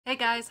Hey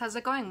guys, how's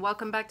it going?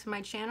 Welcome back to my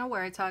channel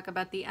where I talk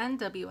about the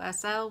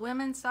NWSL,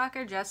 women's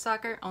soccer, just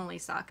soccer, only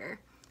soccer.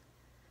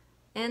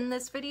 In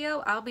this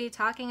video, I'll be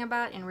talking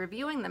about and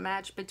reviewing the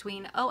match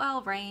between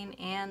OL Reign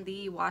and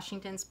the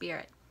Washington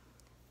Spirit.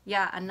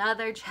 Yeah,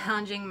 another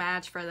challenging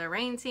match for the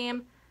Reign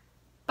team,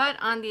 but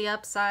on the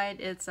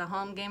upside, it's a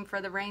home game for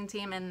the Reign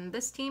team, and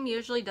this team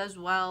usually does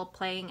well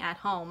playing at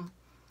home.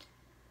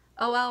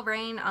 OL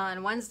Reign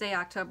on Wednesday,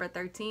 October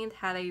 13th,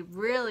 had a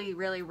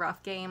really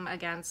rough game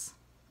against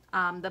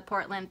the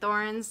Portland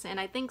Thorns, and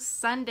I think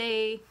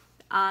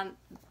on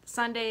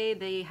Sunday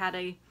they had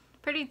a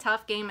pretty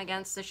tough game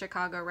against the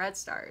Chicago Red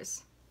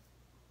Stars.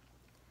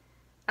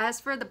 As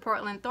for the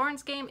Portland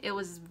Thorns game, it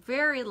was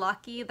very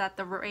lucky that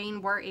the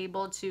Reign were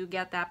able to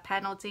get that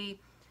penalty,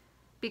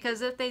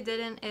 because if they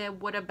didn't,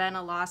 it would have been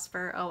a loss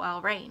for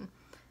OL Reign.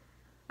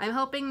 I'm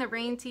hoping the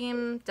Reign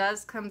team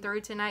does come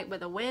through tonight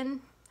with a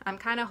win. I'm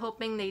kind of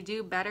hoping they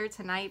do better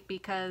tonight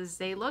because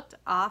they looked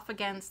off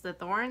against the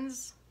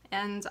Thorns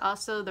and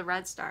also the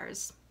Red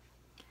Stars.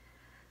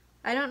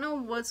 I don't know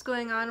what's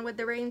going on with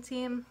the Reign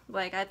team.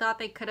 Like, I thought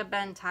they could have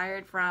been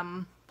tired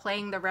from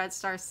playing the Red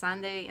Stars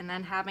Sunday and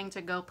then having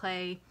to go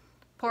play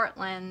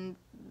Portland,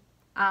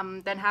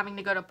 then having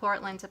to go to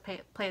Portland to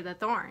play the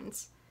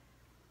Thorns.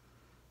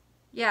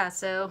 Yeah,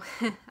 so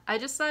I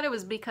just thought it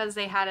was because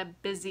they had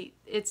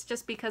it's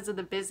just because of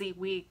the busy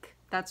week,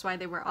 that's why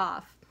they were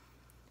off.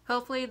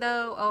 Hopefully,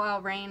 though,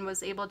 OL Reign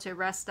was able to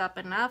rest up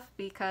enough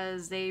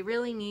because they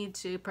really need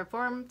to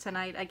perform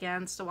tonight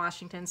against the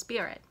Washington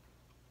Spirit.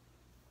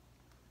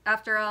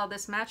 After all,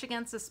 this match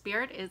against the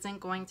Spirit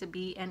isn't going to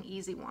be an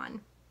easy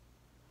one.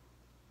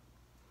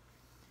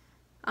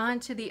 On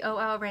to the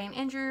OL Reign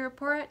injury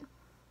report.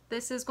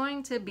 This is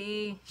going to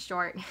be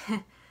short.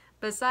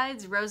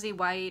 Besides Rosie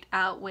White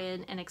out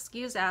with an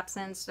excused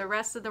absence, the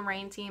rest of the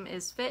Reign team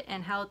is fit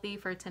and healthy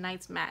for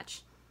tonight's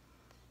match.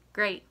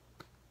 Great.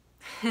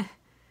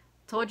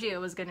 Told you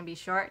it was going to be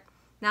short.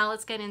 Now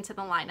let's get into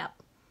the lineup.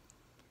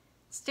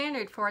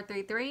 Standard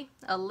 4-3-3,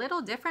 a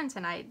little different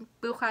tonight.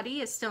 Bukhari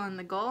is still in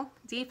the goal.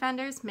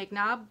 Defenders,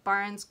 McNabb,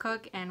 Barnes,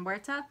 Cook, and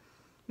Huerta.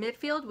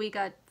 Midfield, we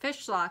got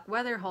Fishlock,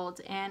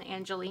 Weatherholt, and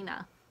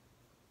Angelina.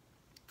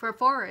 For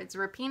forwards,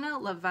 Rapinoe,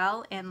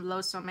 Lavelle, and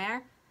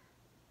Losomer.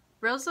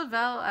 Rose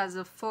Lavelle as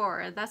a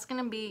forward, that's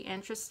going to be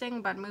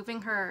interesting, but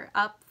moving her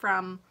up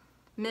from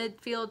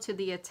midfield to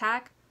the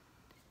attack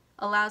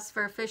allows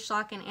for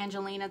Fishlock and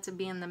Angelina to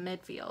be in the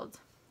midfield.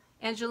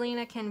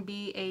 Angelina can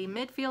be a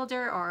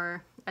midfielder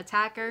or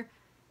attacker.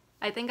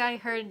 I think I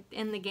heard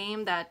in the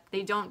game that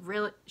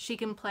she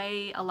can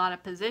play a lot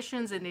of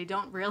positions and they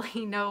don't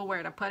really know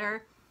where to put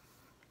her.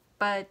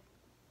 But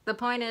the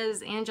point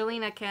is,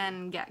 Angelina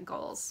can get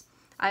goals,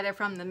 either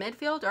from the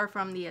midfield or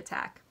from the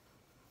attack.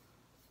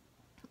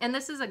 And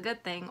this is a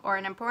good thing, or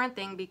an important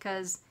thing,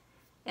 because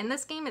in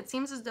this game it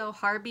seems as though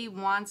Harvey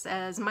wants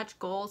as much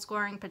goal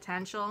scoring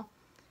potential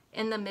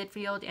in the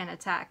midfield and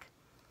attack.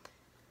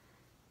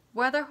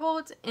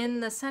 Weatherholt in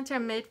the center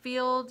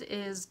midfield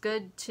is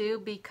good too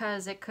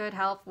because it could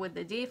help with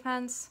the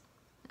defense.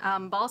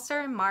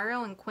 Balser,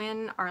 Mario, and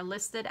Quinn are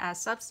listed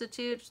as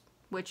substitutes,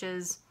 which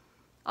is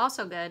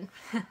also good.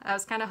 I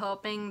was kind of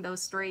hoping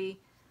those three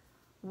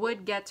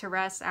would get to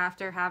rest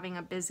after having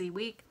a busy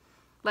week.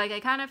 Like,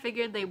 I kind of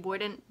figured they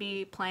wouldn't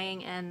be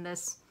playing in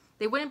this,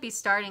 they wouldn't be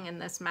starting in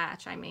this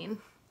match, I mean.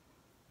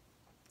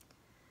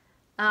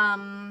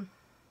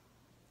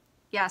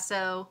 Yeah,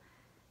 so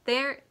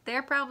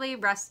they're probably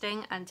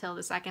resting until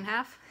the second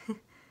half.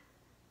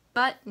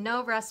 But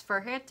no rest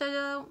for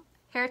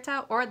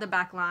Huerta or the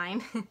back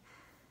line.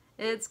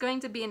 It's going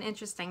to be an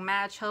interesting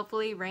match.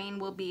 Hopefully Reign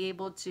will be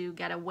able to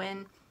get a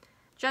win.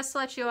 Just to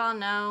let you all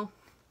know,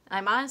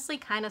 I'm honestly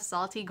kind of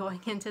salty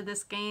going into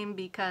this game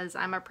because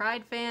I'm a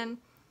Pride fan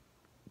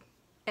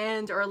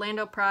and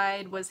Orlando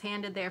Pride was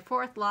handed their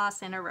 4th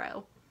loss in a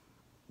row.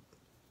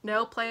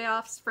 No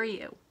playoffs for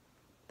you.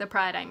 The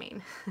Pride, I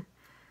mean.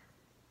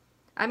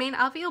 I mean,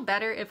 I'll feel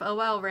better if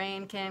OL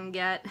Reign can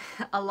get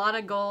a lot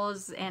of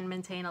goals and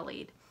maintain a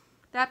lead.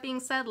 That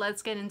being said,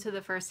 let's get into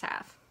the first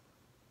half.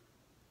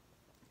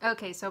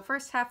 Okay, so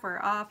first half we're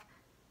off.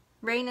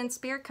 Reign and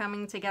Spirit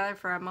coming together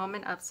for a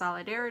moment of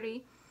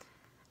solidarity.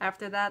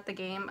 After that, the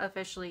game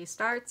officially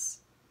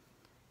starts.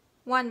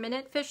 1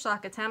 minute,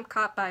 Fishlock attempt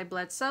caught by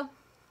Bledsoe.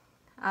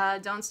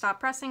 Don't stop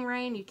pressing,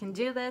 Reign, you can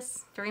do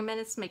this. 3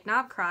 minutes,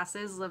 McNabb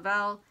crosses.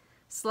 Lavelle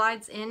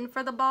slides in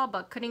for the ball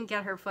but couldn't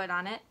get her foot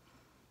on it.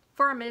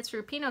 4 minutes,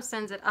 Rapinoe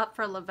sends it up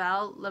for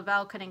Lavelle.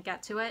 Lavelle couldn't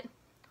get to it.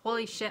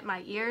 Holy shit,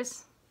 my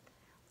ears.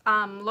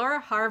 Laura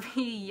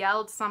Harvey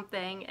yelled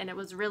something and it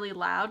was really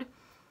loud.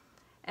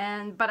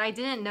 But I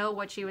didn't know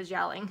what she was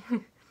yelling.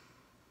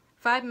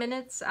 5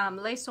 minutes,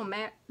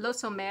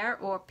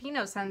 Losomer or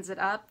Pino sends it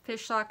up.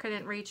 Fishlock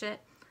couldn't reach it.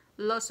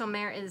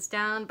 Losomer is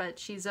down, but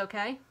she's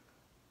okay.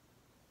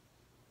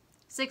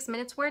 6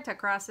 minutes, Huerta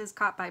crosses,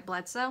 caught by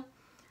Bledsoe.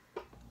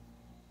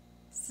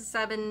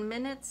 7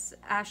 minutes,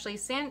 Ashley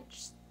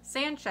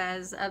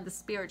Sanchez of the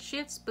Spirit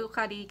shoots.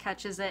 Bukhari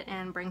catches it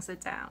and brings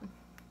it down.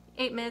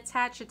 8 minutes,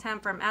 Hatch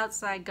attempt from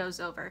outside goes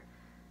over.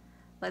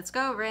 Let's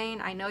go,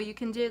 Rain. I know you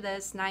can do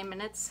this. 9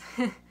 minutes.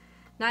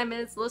 9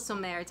 minutes. Le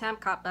Sommer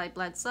attempt caught by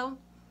Bledsoe.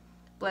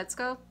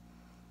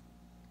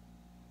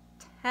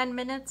 10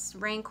 minutes.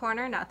 Rain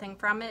corner. Nothing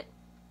from it.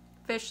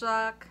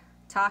 Fishlock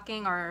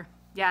talking or,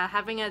 yeah,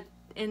 having an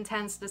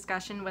intense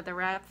discussion with the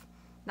ref.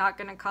 Not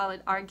going to call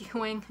it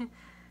arguing.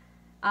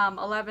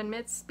 11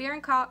 minutes.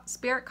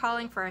 Spirit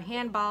calling for a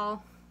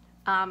handball.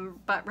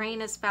 But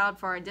Rain is fouled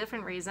for a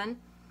different reason.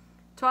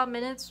 12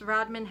 minutes.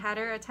 Rodman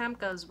header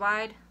attempt goes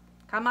wide.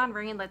 Come on,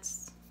 Rain,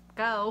 let's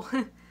go.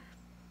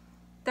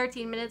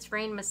 13 minutes,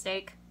 Rain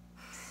mistake.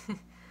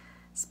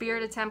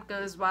 Spirit attempt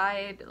goes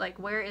wide. Like,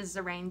 where is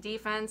the Rain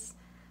defense?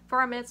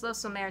 4 minutes, Le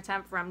Sommer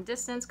attempt from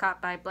distance,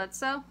 caught by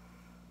Bledsoe.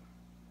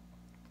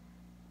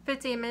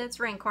 15 minutes,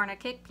 Rain corner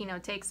kick. Pino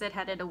takes it,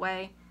 headed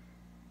away.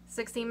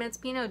 16 minutes,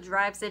 Pino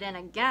drives it in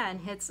again,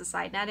 hits the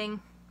side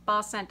netting.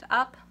 Ball sent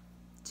up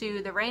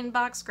to the Rain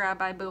box, grabbed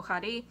by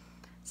Bukhari.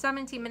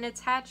 17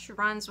 minutes, Hatch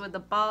runs with the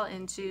ball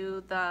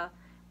into the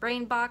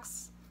Rain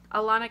box.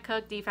 Alana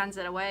Cook defends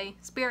it away.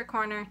 Spirit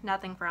corner,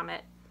 nothing from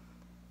it.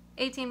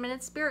 18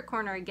 minutes, Spirit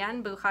corner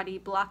again.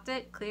 Bukhari blocked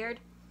it, cleared.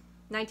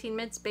 19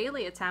 minutes,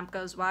 Bailey attempt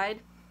goes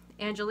wide.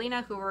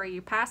 Angelina, who were you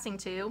passing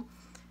to?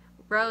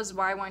 Rose,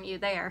 why weren't you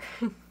there?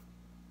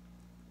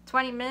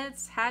 20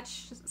 minutes,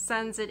 Hatch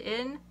sends it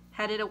in,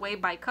 headed away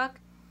by Cook.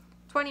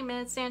 20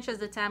 minutes,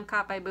 Sanchez attempt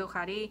caught by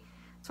Bukhari.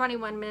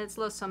 21 minutes,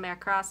 Le Sommer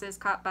crosses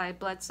caught by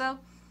Bledsoe.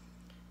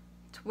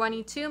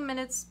 22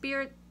 minutes,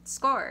 Spirit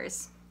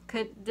scores.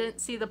 Didn't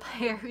see the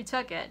player who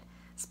took it.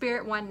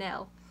 Spirit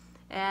 1-0.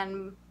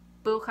 And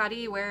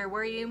Bukhari, where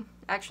were you?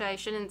 Actually, I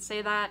shouldn't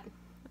say that.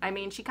 I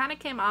mean, she kind of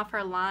came off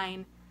her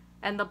line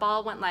and the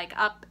ball went like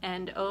up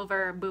and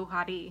over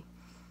Bukhari.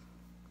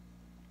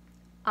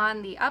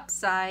 On the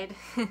upside,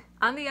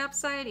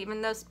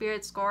 even though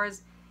Spirit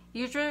scores,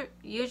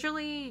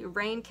 usually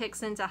Rain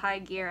kicks into high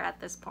gear at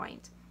this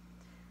point.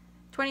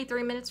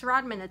 23 minutes,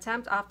 Rodman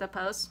attempt off the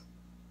post,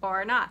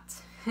 or not.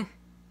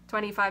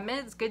 25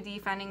 minutes, good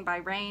defending by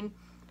Rain.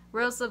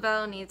 Rose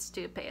Lavelle needs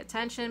to pay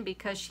attention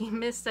because she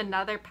missed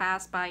another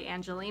pass by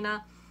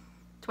Angelina.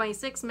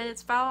 26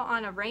 minutes, foul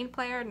on a Rain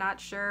player, not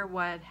sure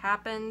what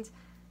happened.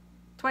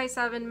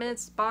 27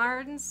 minutes,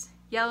 Barnes,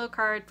 yellow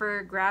card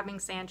for grabbing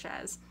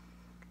Sanchez.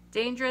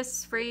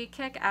 Dangerous free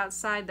kick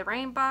outside the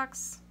Rain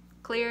box,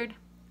 cleared,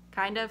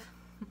 kind of.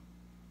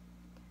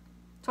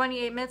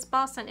 28 minutes,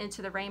 ball sent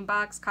into the Rain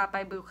box, caught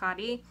by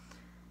Bukhari.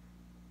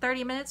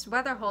 30 minutes,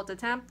 Weatherholt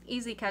attempt,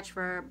 easy catch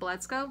for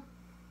Bledsoe.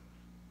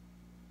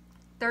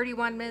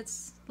 31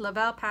 minutes,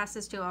 Lavelle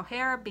passes to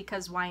O'Hara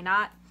because why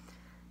not?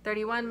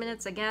 31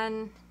 minutes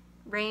again,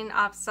 Rain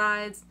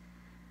offsides.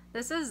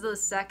 This is the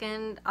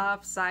second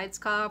offsides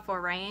call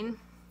for Rain.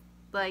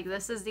 Like,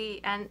 this is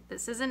an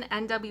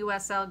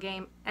NWSL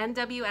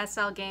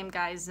game,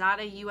 guys, not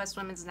a U.S.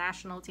 Women's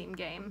National Team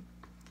game.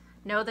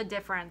 Know the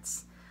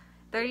difference.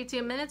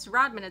 32 minutes,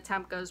 Rodman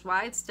attempt goes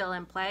wide, still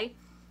in play.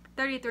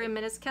 33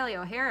 minutes, Kelly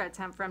O'Hara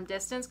attempt from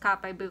distance, caught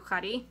by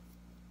Bukhari.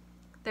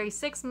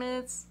 36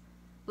 minutes,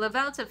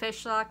 Lavelle to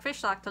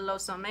Fishlock to Le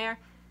Sommer.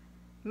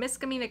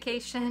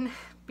 Miscommunication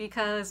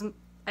because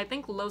I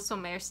think Le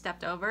Sommer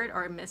stepped over it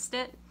or missed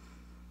it.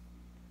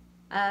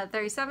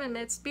 37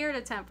 minutes, Spirit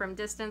attempt from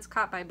distance,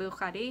 caught by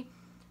Bukhari.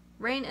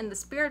 Rain in the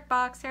Spirit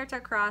box,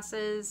 Herta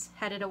crosses,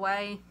 headed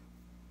away.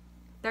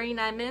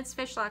 39 minutes,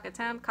 Fishlock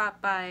attempt,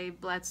 caught by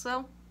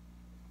Bledsoe.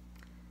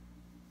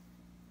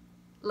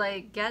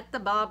 Like, get the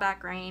ball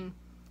back, Rain.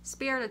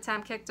 Spirit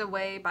attempt kicked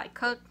away by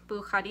Cook,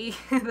 Bukhari.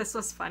 This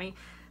was funny.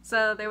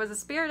 So there was a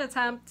Spirit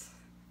attempt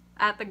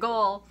at the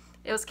goal.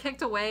 It was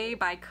kicked away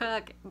by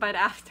Cook, but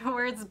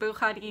afterwards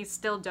Bukhari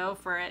still dove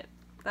for it.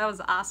 That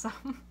was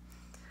awesome.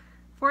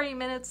 40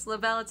 minutes,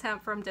 Lavelle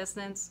attempt from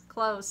distance,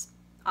 close,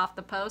 off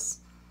the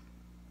post.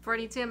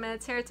 42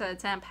 minutes, Herta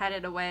attempt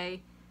headed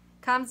away.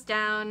 Comes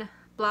down,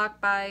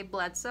 blocked by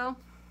Bledsoe.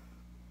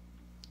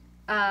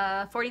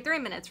 43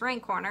 minutes, Rain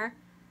corner.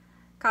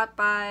 Caught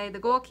by the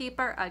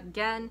goalkeeper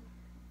again.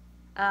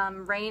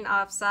 Rain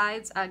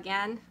offsides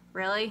again.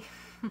 Really?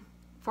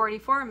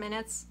 44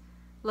 minutes.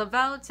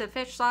 Lavelle to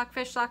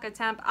Fishlock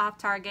attempt off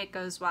target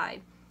goes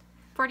wide.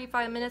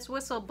 45 minutes,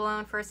 whistle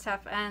blown, first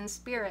half ends,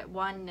 Spirit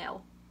 1-0.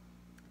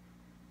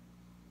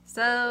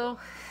 So,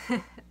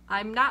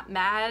 I'm not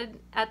mad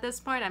at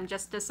this point, I'm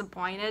just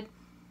disappointed.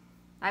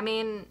 I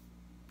mean,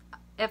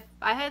 if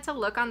I had to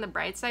look on the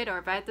bright side, or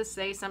if I had to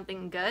say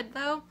something good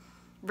though,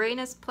 Rain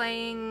is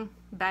playing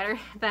better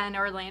than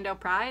Orlando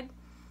Pride,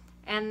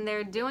 and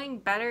they're doing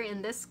better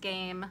in this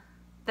game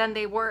than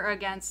they were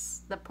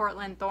against the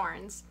Portland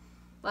Thorns.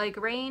 Like,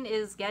 Rain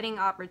is getting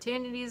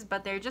opportunities,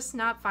 but they're just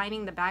not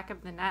finding the back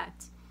of the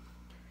net.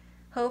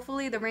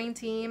 Hopefully the Rain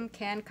team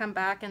can come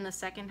back in the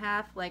second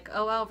half. Like,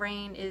 OL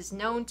Rain is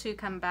known to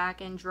come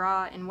back and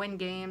draw and win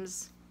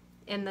games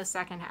in the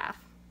second half.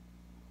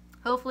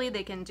 Hopefully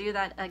they can do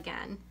that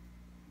again.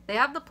 They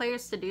have the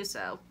players to do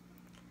so.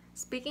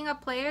 Speaking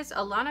of players,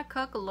 Alana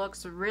Cook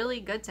looks really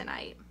good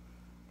tonight.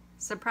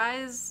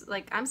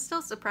 I'm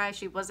still surprised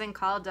she wasn't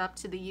called up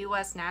to the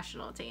U.S.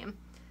 national team.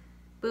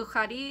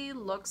 Bukhari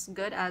looks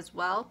good as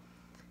well.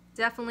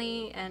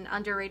 Definitely an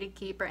underrated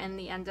keeper in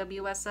the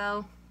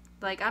NWSL.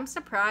 Like, I'm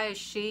surprised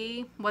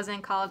she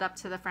wasn't called up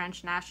to the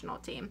French national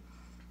team.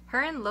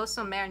 Her and Lo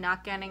Sommer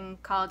not getting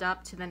called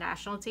up to the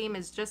national team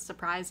is just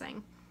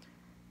surprising.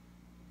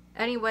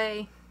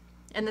 Anyway,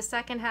 in the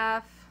second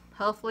half,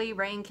 hopefully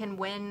Reign can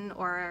win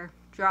or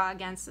draw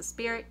against the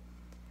Spirit.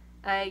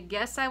 I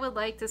guess I would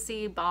like to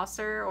see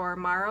Balser or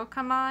Morrow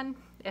come on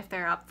if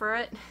they're up for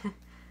it.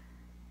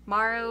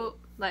 Morrow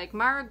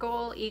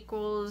goal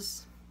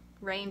equals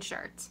Reign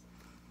shirts.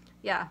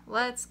 Yeah,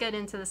 let's get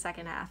into the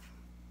second half.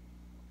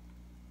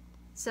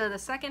 So the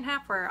second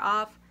half we're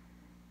off.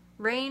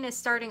 Reign is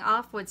starting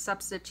off with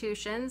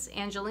substitutions.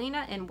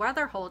 Angelina and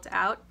Weatherholt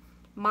out.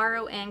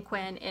 Morrow and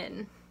Quinn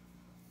in.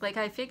 Like,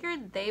 I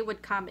figured they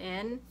would come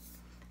in.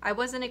 I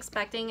wasn't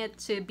expecting it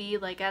to be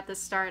like at the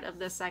start of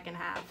the second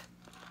half.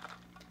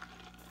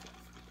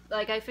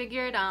 Like, I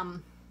figured,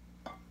 kind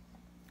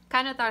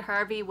of thought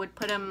Harvey would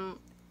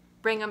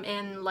bring him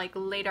in like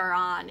later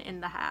on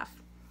in the half.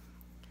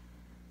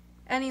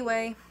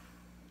 Anyway,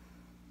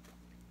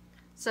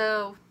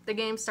 so the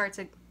game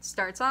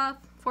starts off.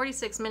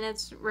 46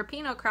 minutes,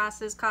 Rapinoe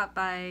crosses caught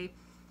by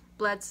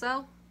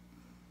Bledsoe.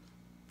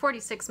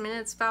 46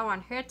 minutes, foul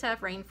on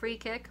Herta, Reign free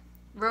kick.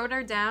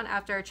 Roeder down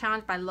after a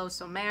challenge by Lo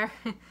Sommer.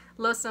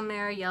 Lo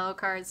Sommer, yellow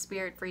card,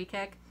 Spirit free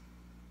kick.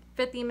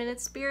 50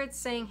 minutes, Spirit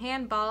saying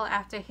handball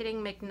after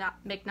hitting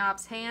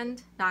McNaub's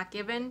hand, not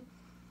given.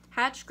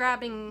 Hatch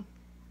grabbing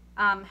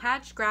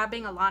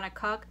Alana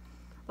Cook.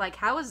 Like,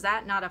 how is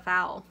that not a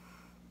foul?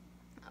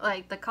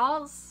 Like, the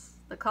calls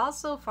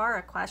so far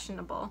are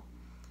questionable.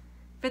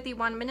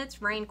 51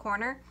 minutes, Reign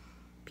corner.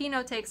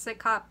 Pino takes it,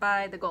 caught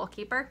by the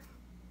goalkeeper.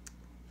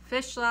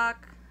 Fishlock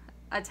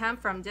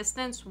attempt from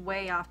distance,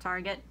 way off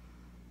target.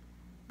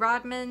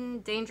 Rodman,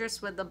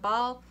 dangerous with the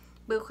ball.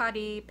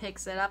 Bukhari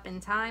picks it up in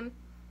time.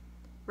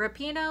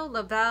 Rapinoe,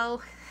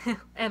 Lavelle,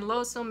 and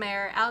Lo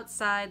Sommer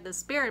outside the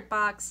Spirit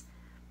box,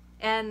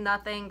 and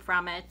nothing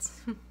from it.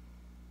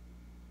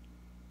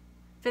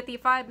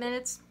 55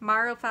 minutes,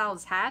 Morrow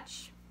fouls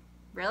Hatch.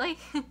 Really?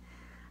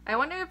 I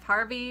wonder if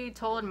Harvey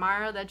told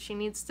Morrow that she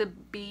needs to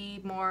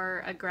be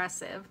more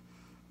aggressive,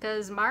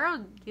 because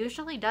Morrow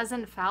usually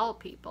doesn't foul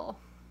people.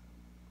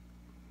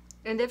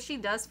 And if she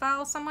does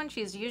foul someone,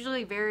 she's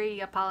usually very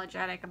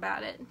apologetic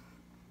about it.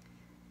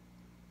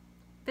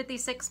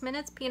 56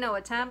 minutes, Pino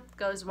attempt,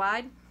 goes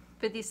wide.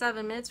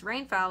 57 minutes,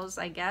 Reign fouls,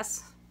 I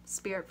guess.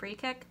 Spirit free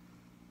kick.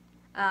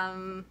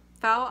 Foul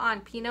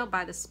on Pino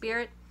by the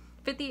Spirit.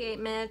 58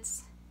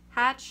 minutes,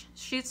 Hatch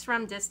shoots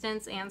from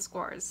distance and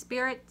scores.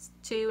 Spirit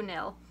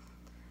 2-0.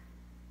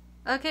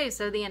 Okay,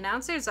 so the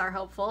announcers are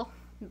hopeful,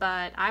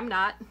 but I'm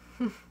not.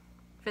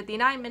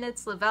 59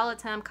 minutes, Lavelle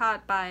attempt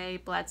caught by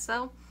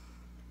Bledsoe.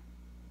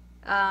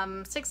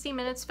 60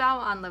 minutes, foul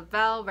on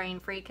Lavelle, Reign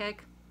free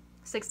kick.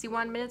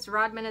 61 minutes,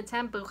 Rodman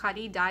attempt,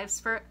 Bukhari dives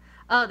for it.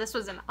 Oh, this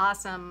was an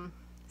awesome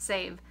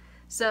save.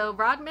 So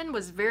Rodman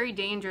was very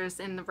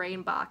dangerous in the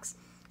Reign box.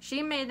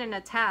 She made an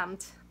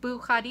attempt,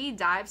 Bukhari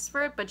dives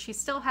for it, but she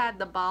still had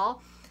the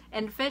ball,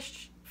 and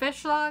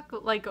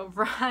Fishlock like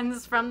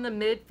runs from the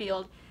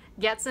midfield,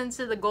 gets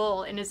into the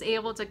goal, and is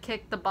able to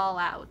kick the ball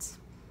out.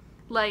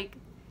 Like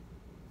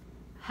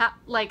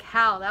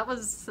how? That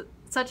was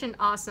such an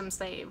awesome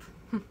save.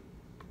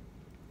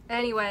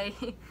 Anyway,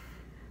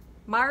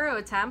 Morrow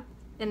attempt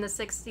in the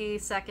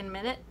 62nd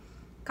minute,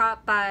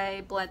 caught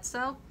by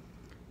Bledsoe.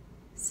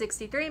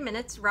 63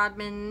 minutes,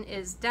 Rodman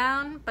is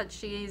down, but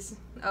she's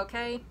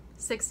okay.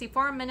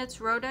 64 minutes,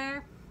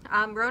 Roeder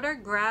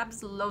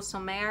grabs Lo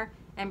Sommer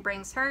and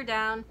brings her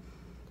down.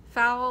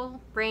 Foul,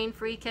 Reign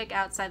free kick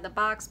outside the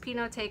box.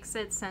 Pino takes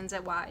it, sends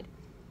it wide.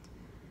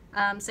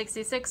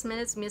 66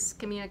 minutes,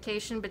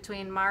 miscommunication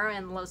between Morrow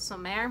and Lo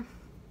Sommer.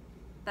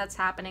 That's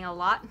happening a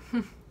lot.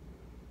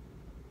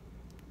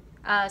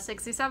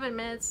 67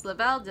 minutes,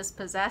 Lavelle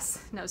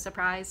dispossessed, no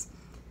surprise.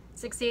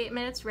 68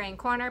 minutes, Reign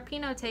corner,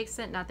 Pino takes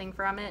it, nothing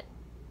from it.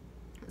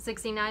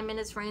 69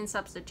 minutes, Reign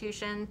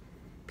substitution,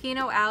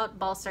 Pino out,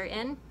 Balser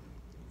in.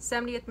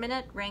 70th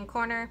minute, Reign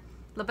corner,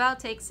 Lavelle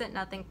takes it,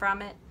 nothing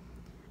from it.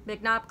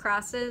 McNaub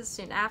crosses,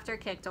 soon after,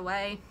 kicked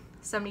away.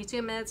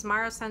 72 minutes,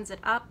 Morrow sends it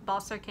up,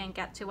 Balser can't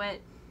get to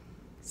it.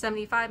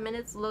 75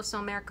 minutes, Lo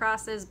Sommer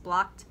crosses,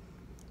 blocked.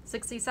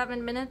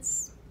 67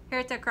 minutes,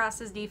 Herta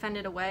crosses,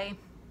 defended away.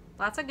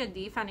 Lots of good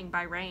defending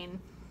by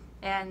Reign,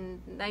 and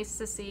nice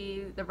to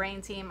see the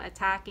Reign team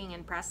attacking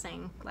and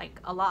pressing, like,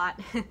 a lot.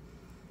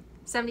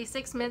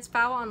 76 minutes,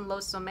 foul on Lo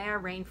Sommer,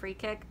 Reign free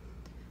kick.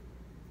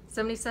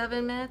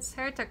 77 minutes,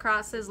 Herta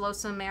crosses, Lo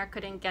Sommer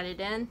couldn't get it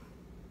in.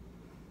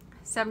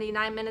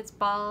 79 minutes,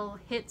 ball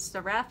hits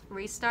the ref,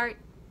 restart.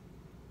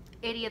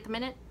 80th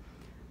minute,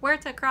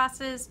 Huerta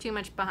crosses, too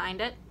much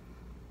behind it.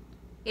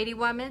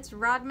 81 minutes,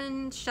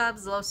 Rodman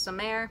shoves Lo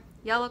Sommer.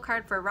 Yellow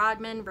card for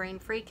Rodman, Reign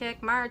free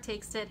kick. Morrow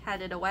takes it,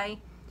 headed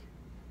away.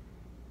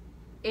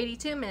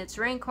 82 minutes,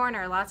 Reign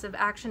corner, lots of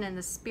action in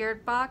the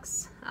Spirit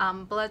box.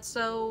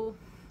 Bledsoe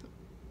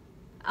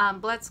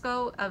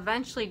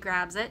eventually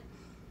grabs it.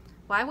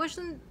 Why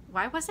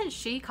wasn't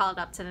she called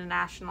up to the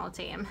national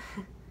team?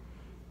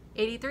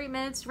 83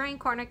 minutes, Reign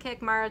corner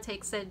kick, Morrow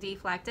takes it,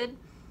 deflected.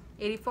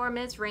 84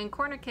 minutes, Reign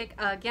corner kick,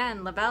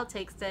 again, Lavelle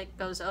takes it,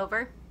 goes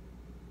over.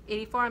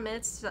 84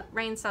 minutes,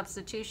 Reign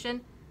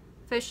substitution,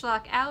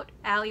 Fishlock out,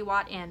 Ali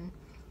Watt in.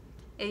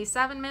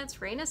 87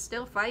 minutes, Reign is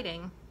still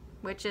fighting,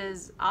 which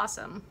is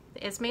awesome.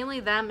 It's mainly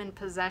them in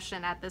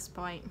possession at this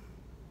point.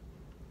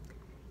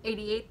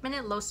 88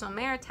 minute, Lo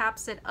Sommer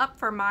taps it up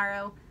for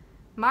Morrow.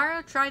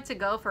 Morrow tried to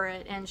go for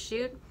it and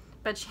shoot,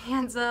 but she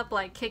ends up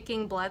like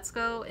kicking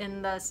Bledsoe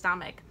in the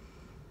stomach.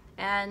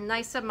 And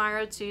nice of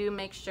Morrow to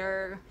make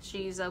sure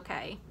she's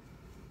okay.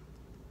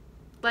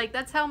 Like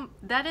that's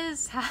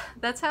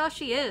how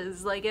she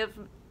is. Like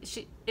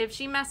if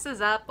she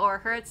messes up or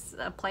hurts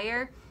a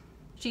player,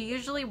 she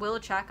usually will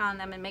check on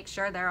them and make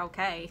sure they're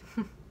okay.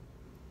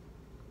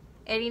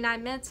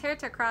 89 minutes,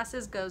 Hertha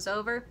crosses, goes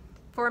over.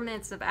 4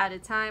 minutes of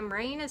added time.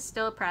 Reign is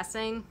still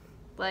pressing.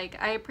 Like,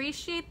 I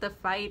appreciate the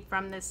fight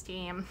from this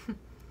team.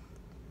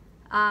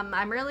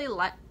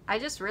 I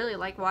just really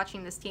like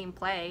watching this team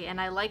play, and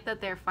I like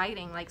that they're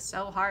fighting like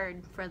so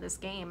hard for this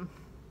game.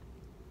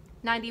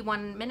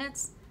 91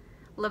 minutes,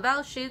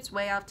 Lavelle shoots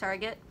way off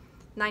target.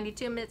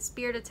 92 minutes,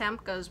 Speared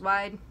attempt goes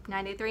wide.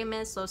 93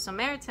 minutes, Lo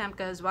Sommer attempt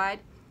goes wide.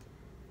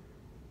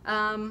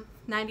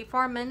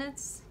 94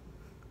 minutes,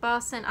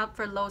 Boston up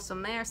for Lo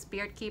Sommer,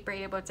 Speared keeper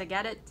able to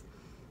get it.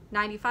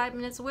 95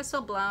 minutes,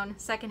 whistle blown,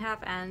 second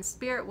half ends,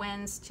 Spirit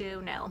wins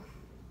 2-0.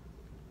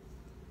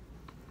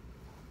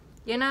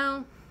 You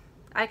know,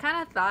 I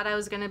kind of thought I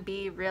was going to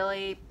be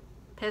really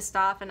pissed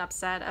off and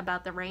upset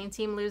about the Reign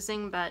team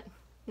losing, but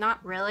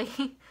not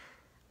really.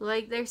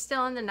 Like, they're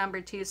still in the number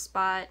 2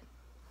 spot.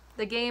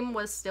 The game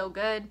was still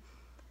good.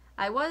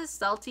 I was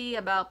salty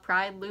about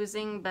Pride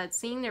losing, but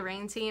seeing the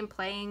Reign team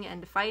playing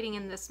and fighting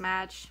in this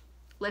match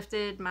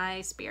lifted my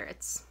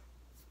spirits.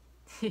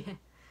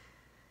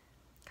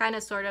 Kind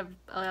of sort of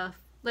a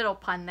little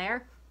pun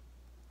there.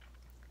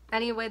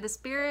 Anyway, the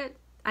Spirit...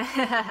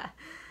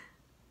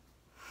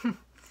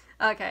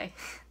 Okay,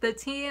 the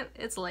team...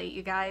 It's late,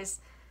 you guys.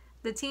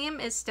 The team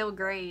is still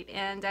great,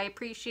 and I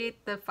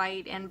appreciate the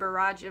fight and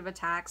barrage of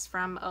attacks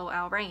from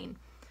OL Reign.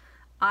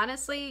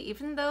 Honestly,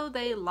 even though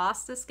they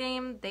lost this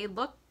game, they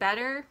look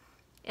better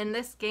in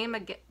this game.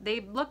 They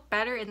look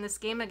better in this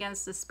game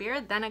against the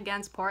Spirit than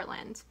against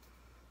Portland.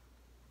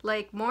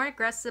 Like, more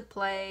aggressive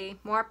play,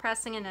 more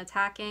pressing and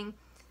attacking.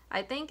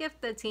 I think if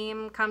the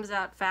team comes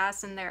out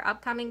fast in their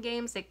upcoming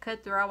games, it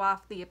could throw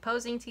off the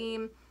opposing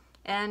team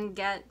and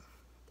get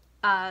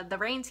the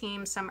Reign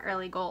team some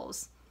early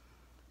goals.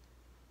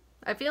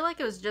 I feel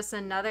like it was just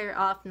another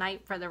off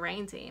night for the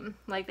Reign team.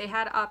 Like, they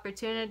had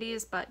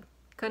opportunities, but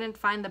couldn't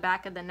find the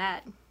back of the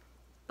net.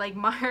 Like,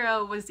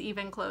 Morrow was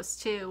even close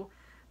too,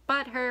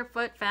 but her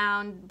foot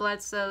found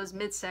Bledsoe's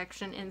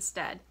midsection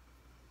instead.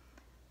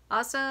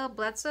 Also,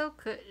 Bledsoe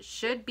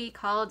should be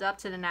called up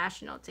to the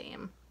national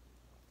team.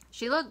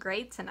 She looked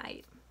great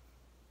tonight.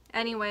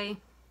 Anyway,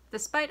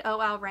 despite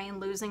OL Reign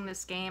losing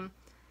this game,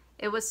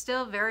 it was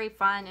still very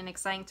fun and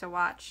exciting to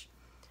watch.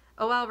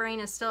 OL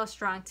Reign is still a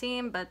strong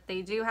team, but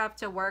they do have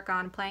to work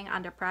on playing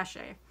under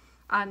pressure.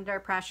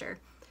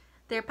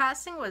 Their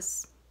passing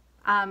was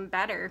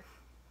better,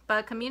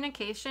 but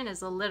communication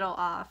is a little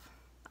off.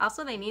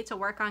 Also, they need to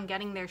work on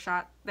getting their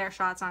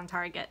shots on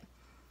target.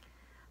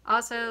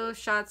 Also,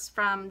 shots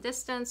from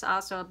distance,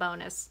 also a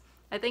bonus.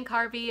 I think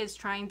Harvey is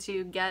trying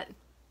to get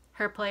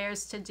her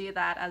players to do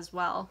that as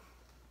well.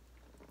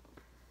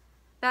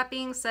 That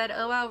being said,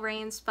 OL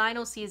Reign's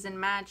final season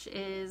match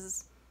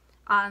is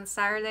on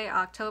Saturday,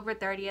 October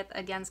 30th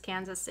against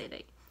Kansas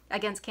City.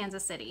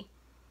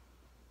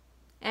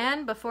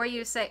 And before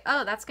you say,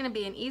 oh, that's going to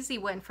be an easy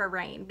win for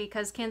Reign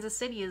because Kansas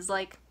City is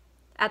like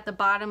at the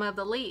bottom of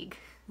the league.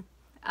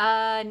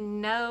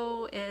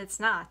 No, it's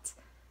not.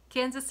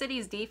 Kansas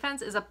City's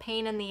defense is a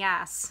pain in the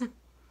ass.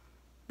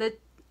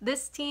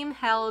 This team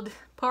held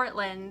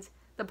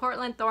the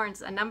Portland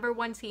Thorns, a number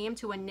 1 team,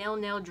 to a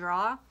 0-0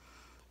 draw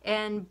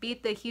and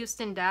beat the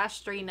Houston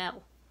Dash 3-0.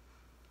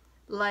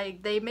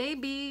 Like, they may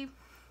be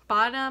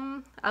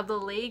bottom of the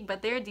league,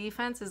 but their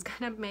defense is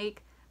going to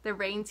make the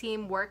Reign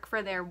team work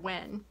for their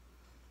win.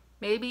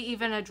 Maybe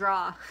even a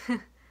draw.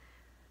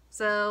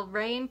 So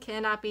Reign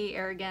cannot be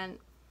arrogant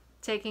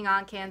taking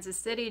on Kansas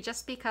City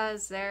just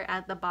because they're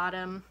at the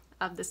bottom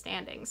of the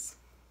standings.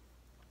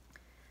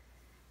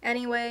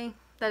 Anyway,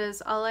 that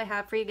is all I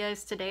have for you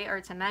guys today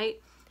or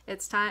tonight.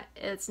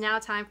 It's now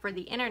time for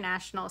the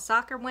international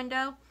soccer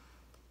window,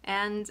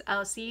 and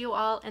I'll see you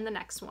all in the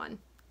next one.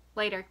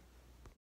 Later.